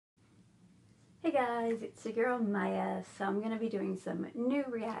Hey guys, it's your girl Maya. So I'm going to be doing some new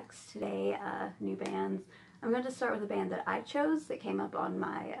reacts today, new bands. I'm going to start with a band that I chose that came up on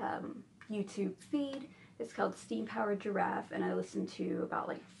my YouTube feed. It's called Steam Powered Giraffe, and I listened to about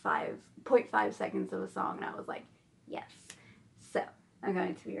like 5.5 seconds of a song and I was like, yes. So I'm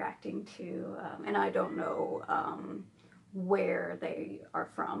going to be reacting to, and I don't know where they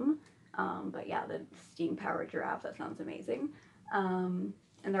are from, but yeah, the Steam Powered Giraffe, that sounds amazing.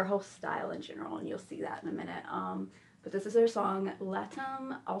 And their whole style in general, and you'll see that in a minute. But this is their song,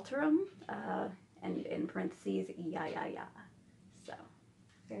 Latum, Alterum, and in parentheses, ya ya ya. So,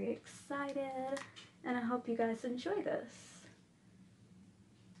 very excited, and I hope you guys enjoy this.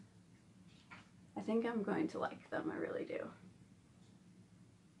 I think I'm going to like them, I really do.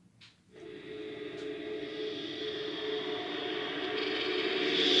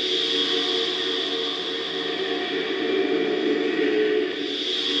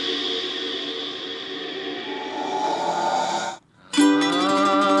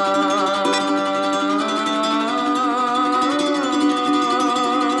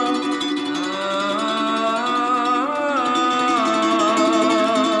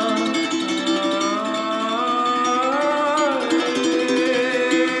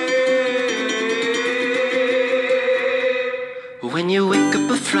 When you wake up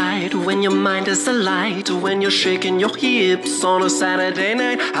a fright, when your mind is alight, when you're shaking your hips on a Saturday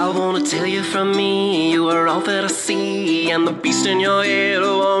night, I wanna tell you from me, you are all that I see, and the beast in your head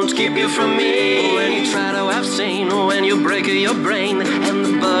won't keep you from me. When you try to abstain, when you break your brain, and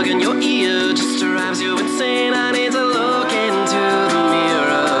the bug in your ear just drives you insane, I need to look into the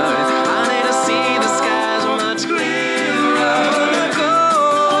mirror, I need to see the skies much clearer. I wanna go,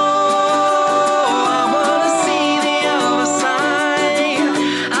 I wanna see the other side.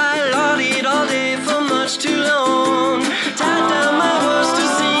 I loved it all day for much too long. Tied down my words to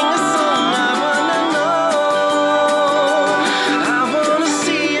sing a song. I wanna know, I wanna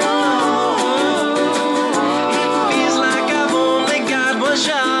see another world. It feels like I've only got one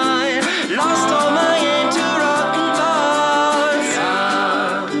shot. Lost all my interrupting thoughts.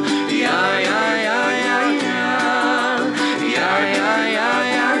 Yeah, yeah, yeah, yeah, yeah, yeah, yeah, yeah, yeah,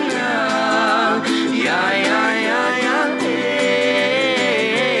 yeah, yeah, yeah, yeah, yeah,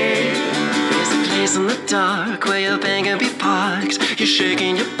 yeah. There's a place in the dark where your van can be parked. You're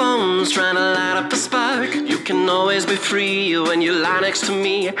shaking your bones, trying to light up a spark. You can always be free when you lie next to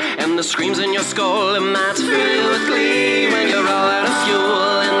me, and the screams in your skull might fill you with glee. When you're all out of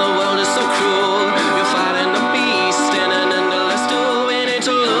fuel and the world is so cruel, you're fighting a beast in an endless duel. We need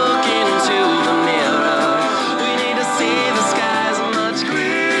to look into the mirror, we need to see the skies much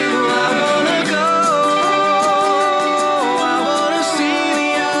clearer. I wanna go, I wanna see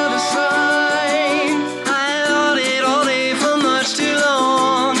the other side. I thought it all day for much too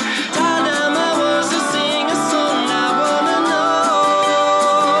long. Tied down my words to sing a song. I wanna know,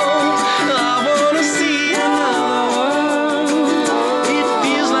 I wanna see another world. It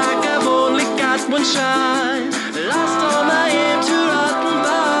feels like I've only got one shot. Lost all my interrupting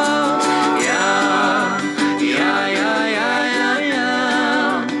thoughts. Yeah, yeah, yeah, yeah, yeah, yeah,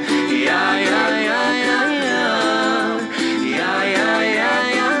 yeah, yeah, yeah, yeah, yeah, yeah, yeah,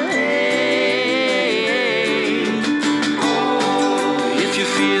 yeah, yeah. If you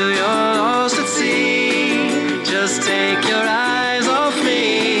feel you're lost at sea, just take your eyes off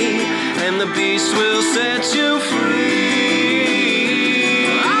me, and the beast will set you free.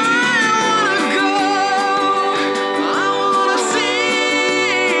 I wanna go, I wanna see.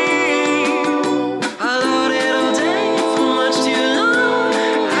 I loved it all day for much too long.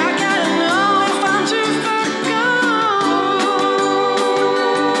 I gotta know if I'm too far gone.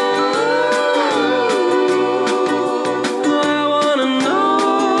 I wanna know,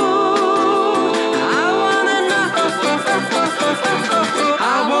 I wanna know,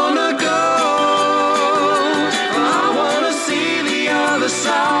 I wanna go, I wanna see the other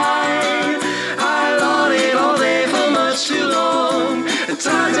side. I loved it all day for much too long.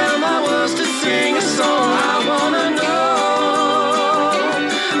 Tied down my words to sing a song. I wanna know,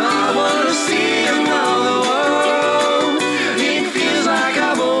 I wanna see another world. It feels like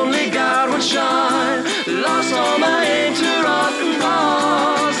I've only got one shot. Lost all my interrupting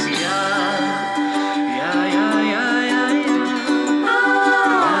thoughts. Yeah, yeah, yeah, yeah, yeah, yeah.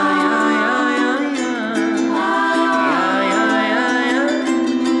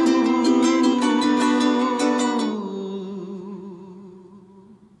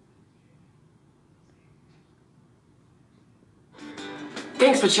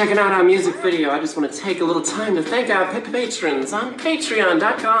 Thanks for checking out our music video. I just want to take a little time to thank our patrons on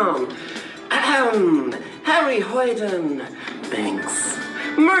patreon.com. Harry Hoyden, thanks.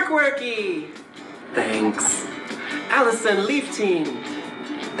 Merkworky, Thanks. Alison Leafteen.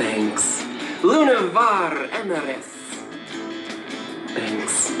 Thanks. Luna Var Emeris.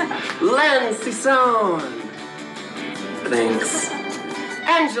 Thanks. Len Sisson. Thanks.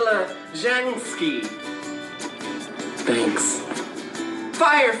 Angela Jansky. Thanks.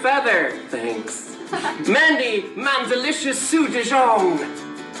 Fire Feather. Thanks. Mandy Mandelicious Sue de Jong.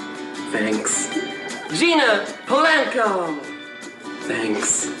 Thanks. Gina Polanco.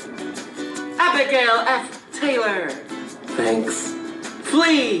 Thanks. Abigail F. Taylor. Thanks.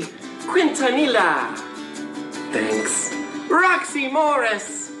 Flea Quintanilla. Thanks. Roxy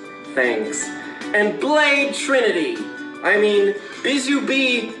Morris. Thanks. And Blade Trinity. I mean, Bijou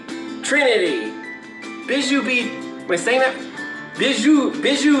B. Trinity. Bijou B. Am I saying that? Bijou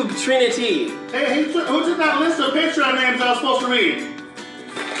Trinity. Hey, who took that list of Patreon names I was supposed to read?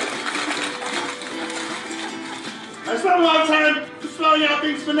 I spent a lot of time spelling out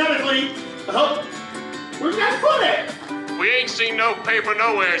things phonetically. Where'd you guys put it? We ain't seen no paper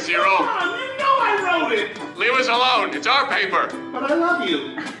nowhere, Zero. Come on, you know I wrote it. Leave us alone. It's our paper. But I love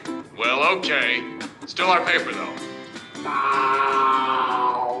you. Well, okay. Still our paper, though.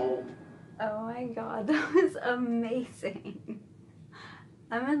 Ow. Oh my god, that was amazing.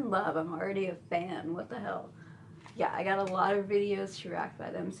 I'm in love. I'm already a fan. What the hell? Yeah, I got a lot of videos to react by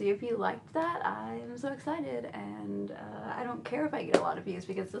them. So if you liked that, I'm so excited. And I don't care if I get a lot of views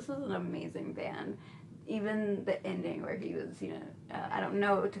because this is an amazing band. Even the ending where he was, you know, I don't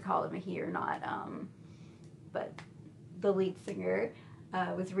know to call him a he or not, but the lead singer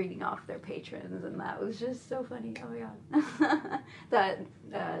was reading off their patrons, and that was just so funny. Oh my god.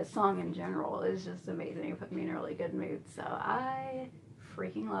 That song in general is just amazing. It put me in a really good mood. So I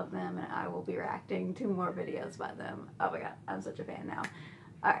freaking love them, and I will be reacting to more videos by them. Oh my god, I'm such a fan now.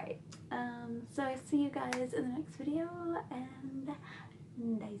 Alright, so I see you guys in the next video, and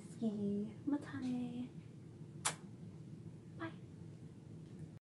daisuki.